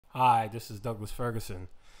Hi, this is Douglas Ferguson,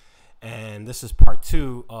 and this is part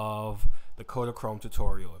 2 of the Kodachrome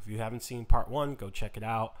tutorial. If you haven't seen part 1, go check it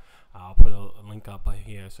out. I'll put a link up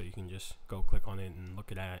here so you can just go click on it and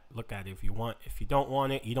look at it if you want. If you don't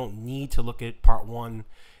want it, you don't need to look at part 1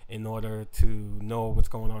 in order to know what's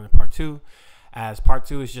going on in part 2, as part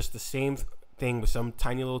 2 is just the same thing with some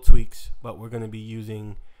tiny little tweaks, but we're going to be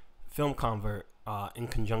using filmconvert in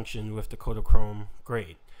conjunction with the Kodachrome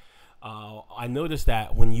grade. I noticed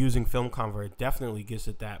that when using filmconvert, it definitely gives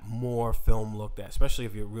it that more film look. That especially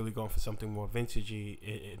if you're really going for something more vintagey,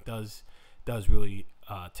 it does really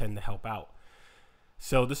tend to help out.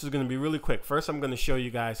 So this is going to be really quick. First, I'm going to show you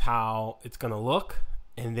guys how it's going to look,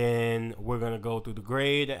 and then we're going to go through the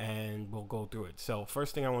grade and we'll go through it. So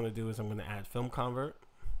first thing I want to do is I'm going to add filmconvert.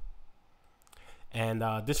 And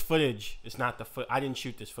this footage is not I didn't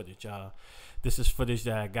shoot this footage. This is footage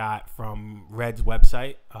that I got from Red's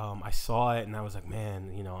website. I saw it and I was like,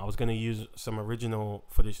 man, I was gonna use some original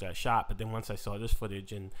footage that I shot, but then once I saw this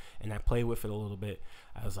footage and I played with it a little bit,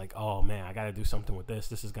 I was like, oh man, I gotta do something with this.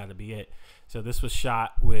 This has got to be it. So this was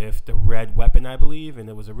shot with the Red weapon, I believe, and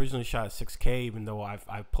it was originally shot at 6K, even though I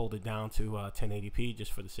pulled it down to 1080p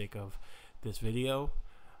just for the sake of this video.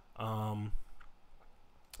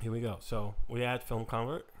 Here we go. So we add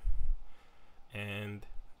filmconvert, and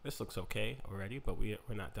this looks okay already, but we're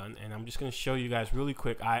not done. And I'm just going to show you guys really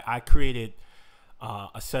quick. I created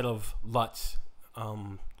a set of LUTs,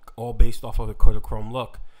 all based off of the Kodachrome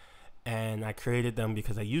look, and I created them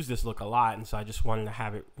because I use this look a lot, and so I just wanted to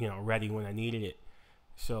have it, ready when I needed it.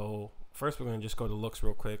 So first, we're going to just go to looks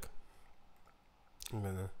real quick.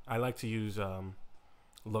 I like to use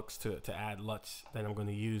looks to add LUTs that I'm going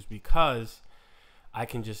to use because I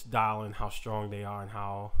can just dial in how strong they are and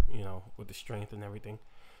how, with the strength and everything.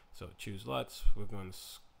 So choose LUTs. We're going to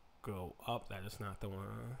go up. That is not the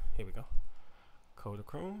one. Here we go.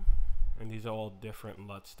 Kodachrome. And these are all different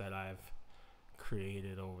LUTs that I've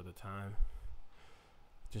created over the time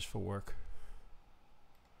just for work.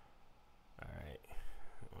 All right.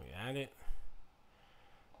 We add it.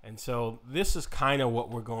 And so this is kind of what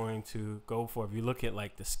we're going to go for. If you look at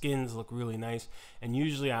the skins look really nice, and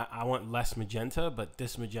usually I want less magenta, but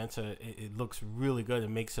this magenta, it looks really good. It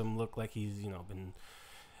makes him look like he's, been,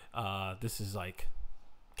 this is like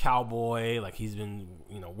cowboy, like he's been,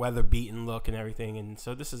 weather beaten look and everything. And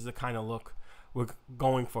so this is the kind of look we're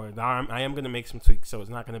going for. Now I am going to make some tweaks, so it's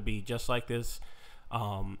not going to be just like this,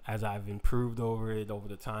 as I've improved over it over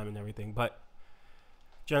the time and everything. But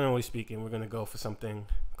generally speaking, we're going to go for something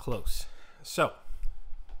close. So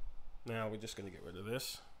now we're just going to get rid of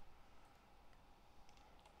this.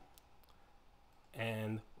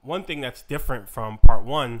 And one thing that's different from part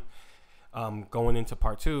 1 going into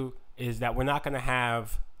part 2 is that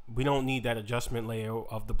we don't need that adjustment layer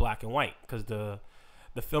of the black and white, because the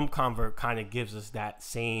filmconvert kind of gives us that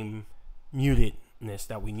same mutedness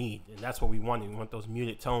that we need, and that's what we want. We want those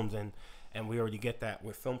muted tones, and we already get that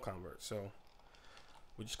with filmconvert. So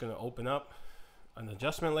we're just going to open up an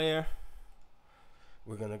adjustment layer.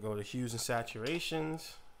 We're going to go to hues and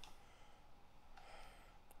saturations.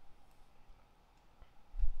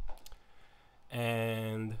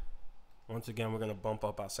 And once again, we're going to bump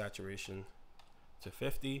up our saturation to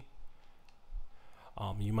 50.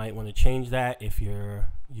 You might want to change that if you're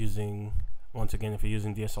using, once again, if you're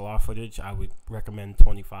using DSLR footage, I would recommend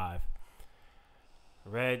 25.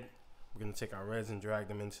 Red, we're going to take our reds and drag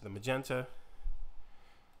them into the magenta.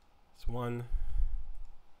 It's 1.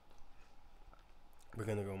 We're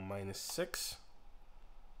going to go -6,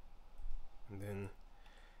 and then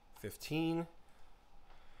 15.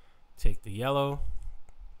 Take the yellow,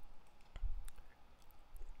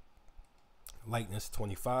 lightness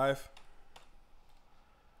 25,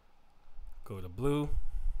 go to blue,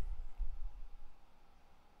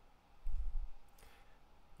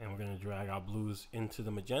 and we're going to drag our blues into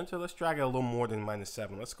the magenta. Let's drag it a little more than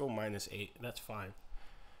 -7. Let's go -8. That's fine.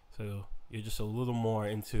 So you're just a little more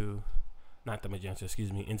into, not the magenta,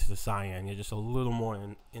 excuse me, into the cyan. You're just a little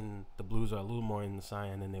more in the blues are a little more in the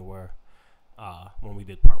cyan than they were when we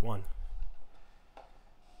did part 1.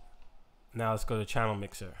 Now let's go to channel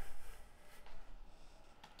mixer.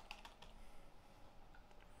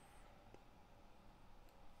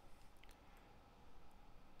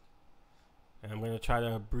 And I'm going to try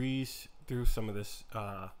to breeze through some of this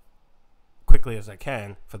quickly as I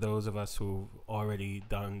can for those of us who've already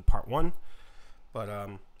done part 1. But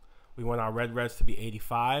we want our reds to be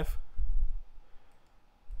 85.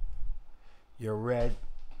 Your red,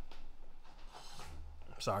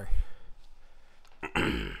 sorry,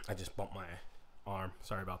 I just bumped my arm.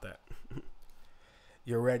 Sorry about that.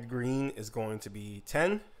 Your red green is going to be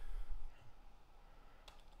 10.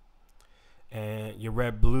 your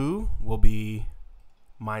red blue will be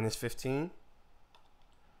 -15.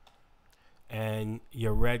 And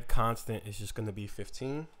your red constant is just going to be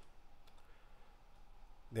 15.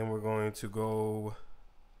 Then we're going to go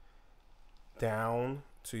down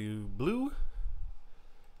to blue.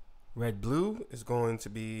 Red blue is going to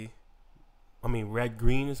be, red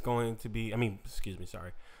green is going to be,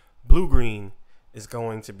 blue green is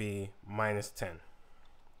going to be -10.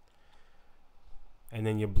 And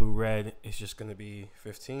then your blue red is just going to be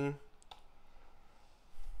 15.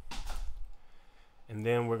 And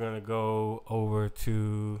then we're going to go over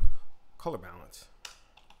to color balance.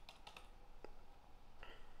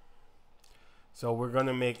 So we're going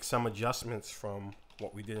to make some adjustments from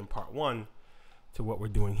what we did in part 1 to what we're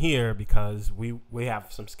doing here, because we have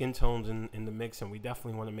some skin tones in the mix, and we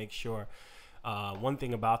definitely want to make sure. One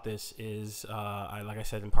thing about this is, like I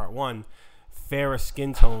said in part 1, fairer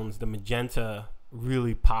skin tones, the magenta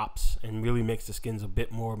really pops and really makes the skins a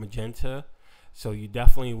bit more magenta. So you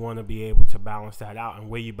definitely want to be able to balance that out. And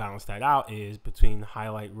where you balance that out is between the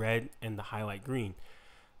highlight red and the highlight green.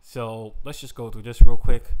 So let's just go through this real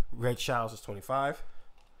quick. Red shadows is 25.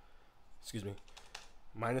 Excuse me,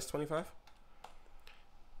 -25.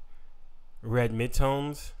 Red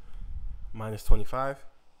midtones, -25.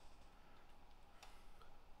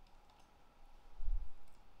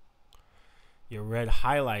 Your red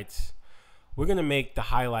highlights, we're going to make the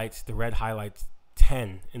highlights, the red highlights,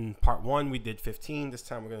 10. In part 1 we did 15. This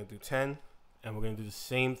time we're going to do 10, and we're going to do the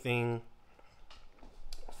same thing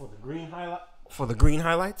for the green highlight. For the green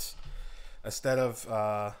highlights, instead of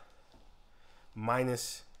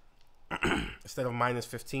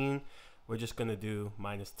 -15, we're just going to do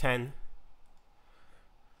 -10.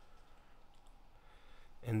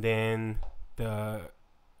 And then the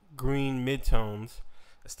green midtones,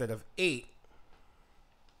 instead of 8,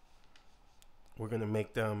 we're going to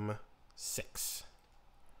make them 6.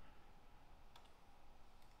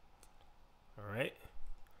 All right.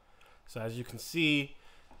 So as you can see,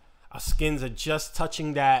 our skins are just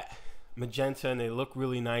touching that magenta, and they look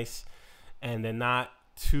really nice, and they're not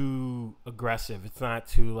too aggressive. It's not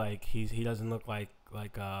too like he doesn't look like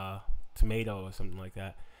a tomato or something like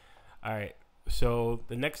that. All right. So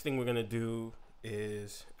the next thing we're going to do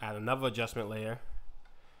is add another adjustment layer,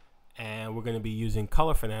 and we're going to be using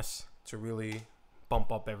color finesse to really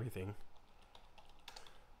bump up everything.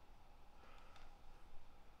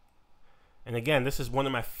 And again, this is one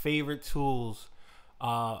of my favorite tools.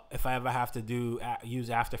 If I ever have to use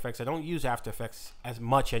After Effects, I don't use After Effects as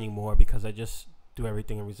much anymore because I just do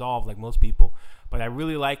everything in Resolve like most people. But I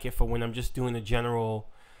really like it for when I'm just doing a general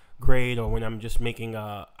grade, or when I'm just making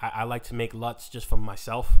I like to make LUTs just for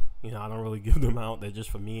myself. You know, I don't really give them out. They're just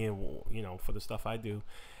for me, and you know, for the stuff I do.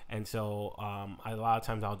 And so a lot of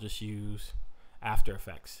times I'll just use After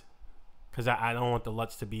Effects because I don't want the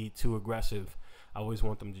LUTs to be too aggressive. I always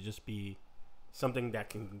want them to just be something that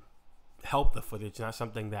can help the footage, not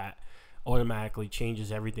something that automatically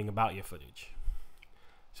changes everything about your footage.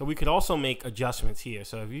 So we could also make adjustments here.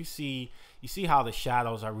 So if you see how the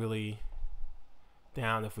shadows are really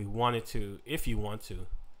down. If we wanted to, if you want to,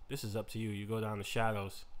 this is up to you. You go down the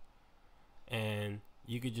shadows, and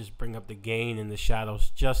you could just bring up the gain in the shadows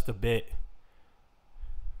just a bit.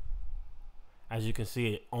 As you can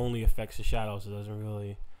see, it only affects the shadows. It doesn't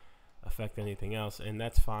really affect anything else, and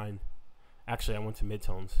that's fine. Actually, I went to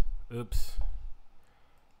midtones. Oops.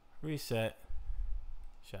 Reset.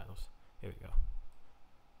 Shadows. Here we go.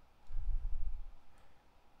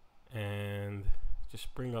 And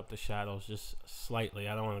just bring up the shadows just slightly.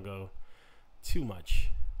 I don't want to go too much.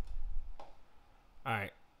 All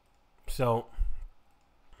right. So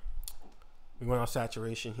we want our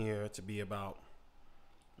saturation here to be about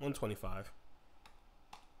 125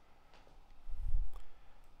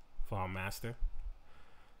 for our master.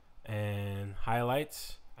 And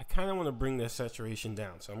highlights, I kind of want to bring the saturation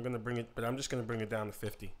down, so I'm going to bring it, but I'm just going to bring it down to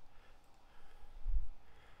 50.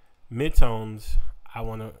 Midtones, I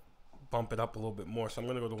want to bump it up a little bit more, so I'm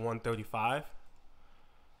going to go to 135.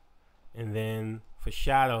 And then for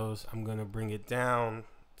shadows, I'm going to bring it down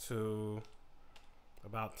to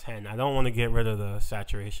about 10. I don't want to get rid of the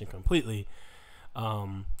saturation completely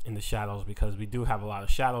in the shadows, because we do have a lot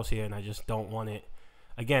of shadows here, and I just don't want it,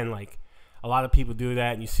 again, like a lot of people do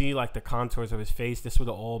that, and you see like the contours of his face. This would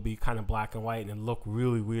all be kind of black and white, and it look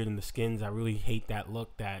really weird in the skins. I really hate that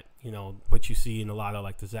look, that, you know, what you see in a lot of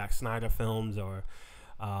like the Zack Snyder films, or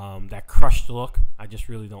that crushed look. I just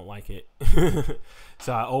really don't like it.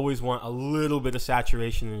 So I always want a little bit of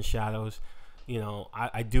saturation in the shadows. You know,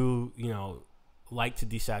 I do, you know, like to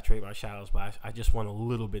desaturate my shadows, but I just want a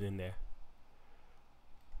little bit in there.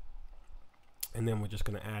 And then we're just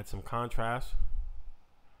going to add some contrast.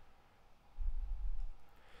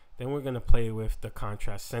 Then we're going to play with the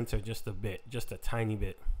contrast center just a bit, just a tiny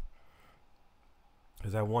bit.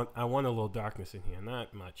 Because I want a little darkness in here,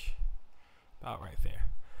 not much. About right there.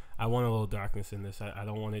 I want a little darkness in this. I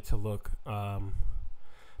don't want it to look,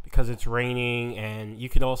 because it's raining, and you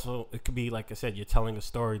could also, it could be, like I said, you're telling a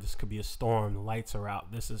story. This could be a storm, the lights are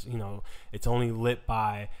out. This is, you know, it's only lit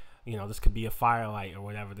by, you know, this could be a firelight or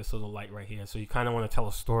whatever, this little light right here. So you kind of want to tell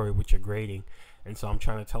a story with your grading. And so I'm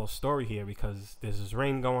trying to tell a story here because there's this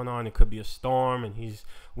rain going on. It could be a storm, and he's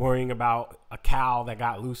worrying about a cow that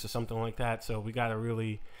got loose or something like that. So we got to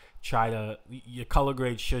really try to, your color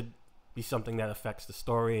grade should be something that affects the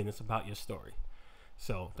story, and it's about your story.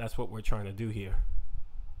 So that's what we're trying to do here.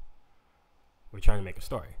 We're trying to make a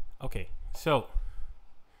story. Okay, so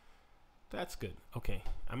that's good. Okay,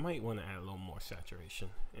 I might want to add a little more saturation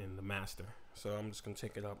in the master. So I'm just going to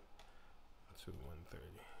take it up to 130.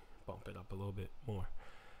 Bump it up a little bit more.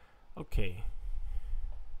 Okay.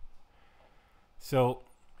 So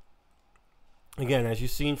again, as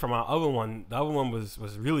you've seen from our other one, the other one was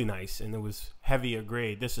really nice, and it was heavier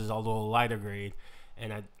grade. This is a little lighter grade,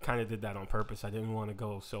 and I kind of did that on purpose. I didn't want to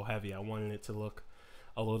go so heavy. I wanted it to look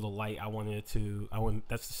a little light.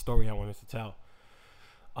 That's the story I wanted to tell.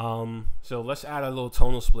 So let's add a little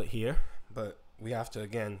tonal split here, but we have to,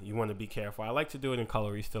 again, you want to be careful. I like to do it in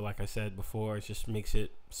Colorista, like I said before. It just makes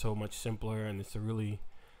it so much simpler, and it's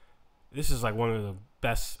this is like one of the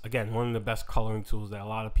best coloring tools that a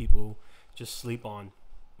lot of people just sleep on,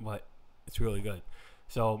 but it's really good.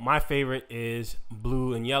 So my favorite is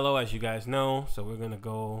blue and yellow, as you guys know. So we're gonna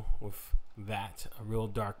go with that, a real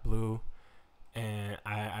dark blue, and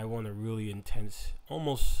I want a really intense,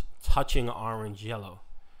 almost touching orange yellow,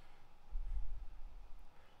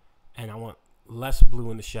 and I want less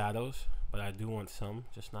blue in the shadows, but I do want some,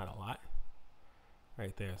 just not a lot.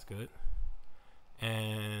 Right there is good,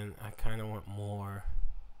 and I kind of want more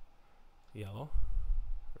yellow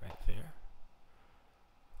right there.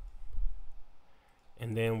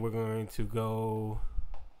 And then we're going to go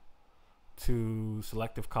to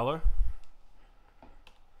Selective Color.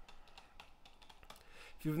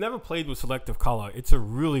 If you've never played with Selective Color, it's a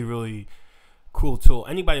really, really cool tool.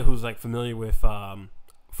 Anybody who's like familiar with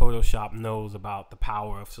Photoshop knows about the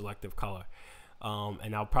power of Selective Color.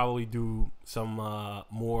 And I'll probably do some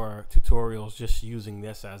more tutorials just using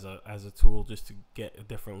this as a tool, just to get a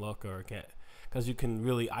different look, or because you can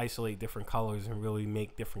really isolate different colors and really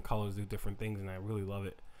make different colors do different things, and I really love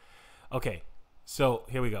it. Okay, so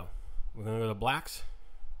here we go. We're gonna go to blacks,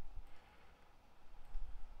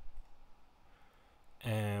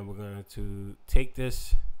 and we're going to take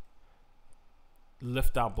this,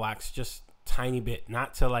 lift out blacks just tiny bit,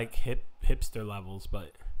 not to like hipster levels,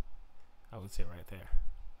 but I would say right there.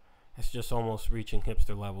 It's just almost reaching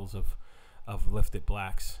hipster levels of lifted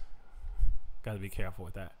blacks. Got to be careful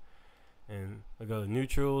with that. And we go to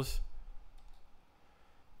neutrals,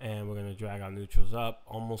 and we're going to drag our neutrals up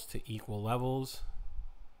almost to equal levels.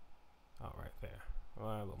 Oh, right there. A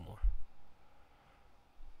little more.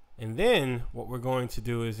 And then what we're going to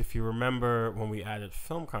do is, if you remember when we added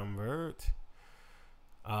filmconvert,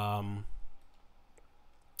 I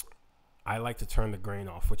like to turn the grain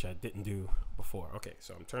off, which I didn't do before. Okay,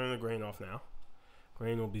 so I'm turning the grain off now.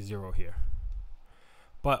 Grain will be 0 here.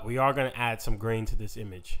 But we are going to add some grain to this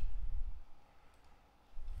image.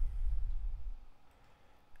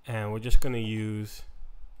 And we're just going to use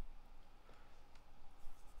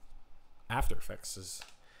After Effects to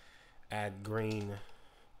add grain,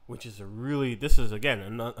 which is this is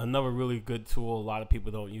again another really good tool. A lot of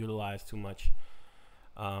people don't utilize too much.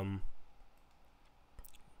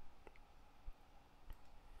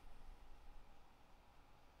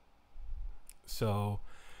 So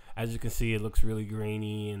as you can see, it looks really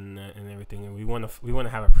grainy and everything, and we want to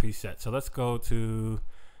have a preset. So let's go to,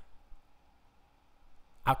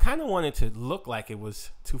 I kind of want it to look like it was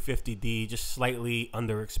 250D, just slightly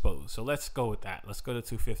underexposed. So let's go with that. Let's go to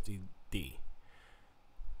 250D.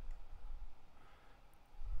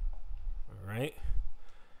 All right.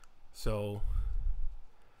 So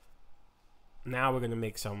now we're going to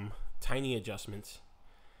make some tiny adjustments.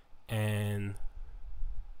 And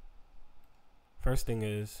first thing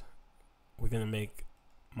is, we're going to make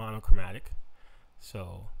monochromatic.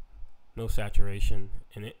 So no saturation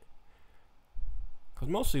in it. Because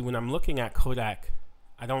mostly when I'm looking at Kodak,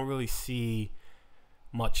 I don't really see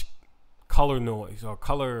much color noise or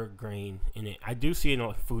color grain in it. I do see it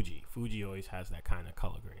on Fuji. Fuji always has that kind of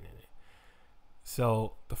color grain in it.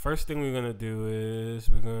 So the first thing we're going to do is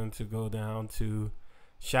we're going to go down to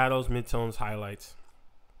shadows, midtones, highlights.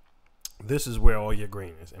 This is where all your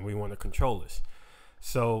grain is, and we want to control this.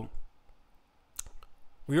 So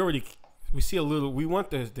we already we see a little. We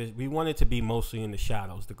want we want it to be mostly in the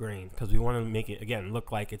shadows, the grain, because we want to make it again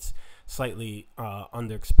look like it's slightly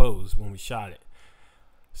underexposed when we shot it.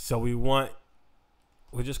 So we're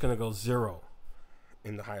just gonna go 0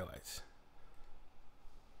 in the highlights.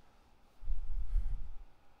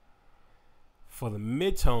 For the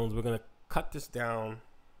midtones, we're gonna cut this down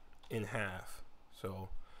in half. So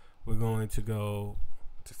we're going to go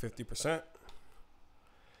to 50%.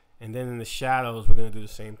 And then in the shadows, we're going to do the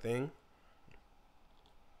same thing.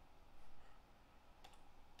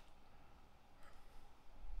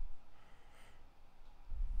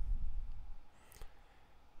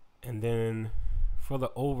 And then for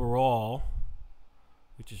the overall,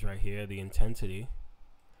 which is right here, the intensity,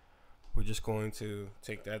 we're just going to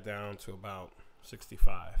take that down to about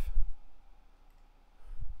 65.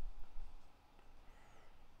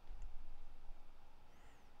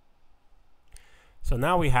 So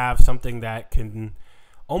now we have something that can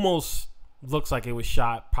almost looks like it was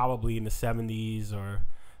shot probably in the 70s or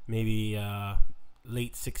maybe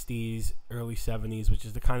late 60s, early 70s, which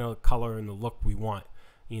is the kind of color and the look we want.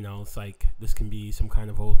 You know, it's like this can be some kind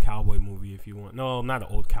of old cowboy movie if you want. No, not an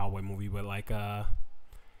old cowboy movie, but like a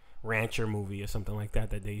rancher movie or something like that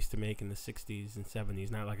they used to make in the 60s and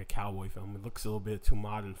 70s. Not like a cowboy film. It looks a little bit too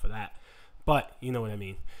modern for that. But you know what I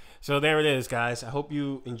mean. So there it is, guys. I hope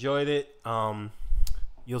you enjoyed it.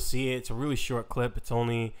 You'll see it. It's a really short clip. It's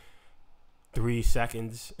only 3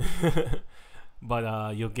 seconds,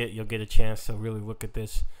 but you'll get a chance to really look at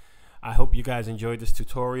this. I hope you guys enjoyed this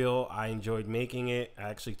tutorial. I enjoyed making it. I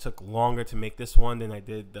actually took longer to make this one than I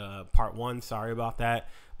did part 1. Sorry about that,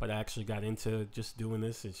 but I actually got into just doing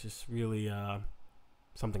this. It's just really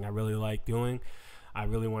something I really like doing. I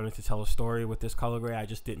really wanted to tell a story with this color grade. I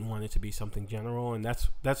just didn't want it to be something general, and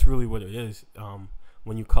that's really what it is.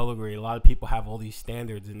 When you color grade, a lot of people have all these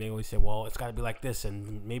standards, and they always say, well, it's got to be like this,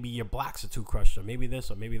 and maybe your blacks are too crushed, or maybe this,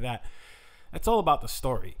 or maybe that. It's all about the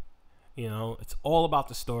story. You know, it's all about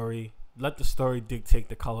the story. Let the story dictate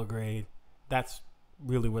the color grade. That's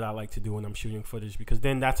really what I like to do when I'm shooting footage, because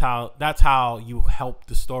then that's how you help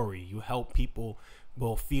the story. You help people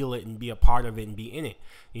will feel it and be a part of it and be in it.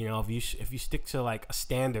 You know, if you stick to like a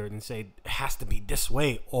standard and say it has to be this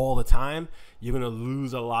way all the time, you're gonna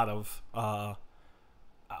lose a lot of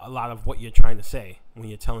what you're trying to say when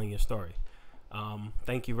you're telling your story.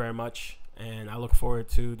 Thank you very much, and I look forward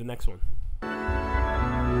to the next one.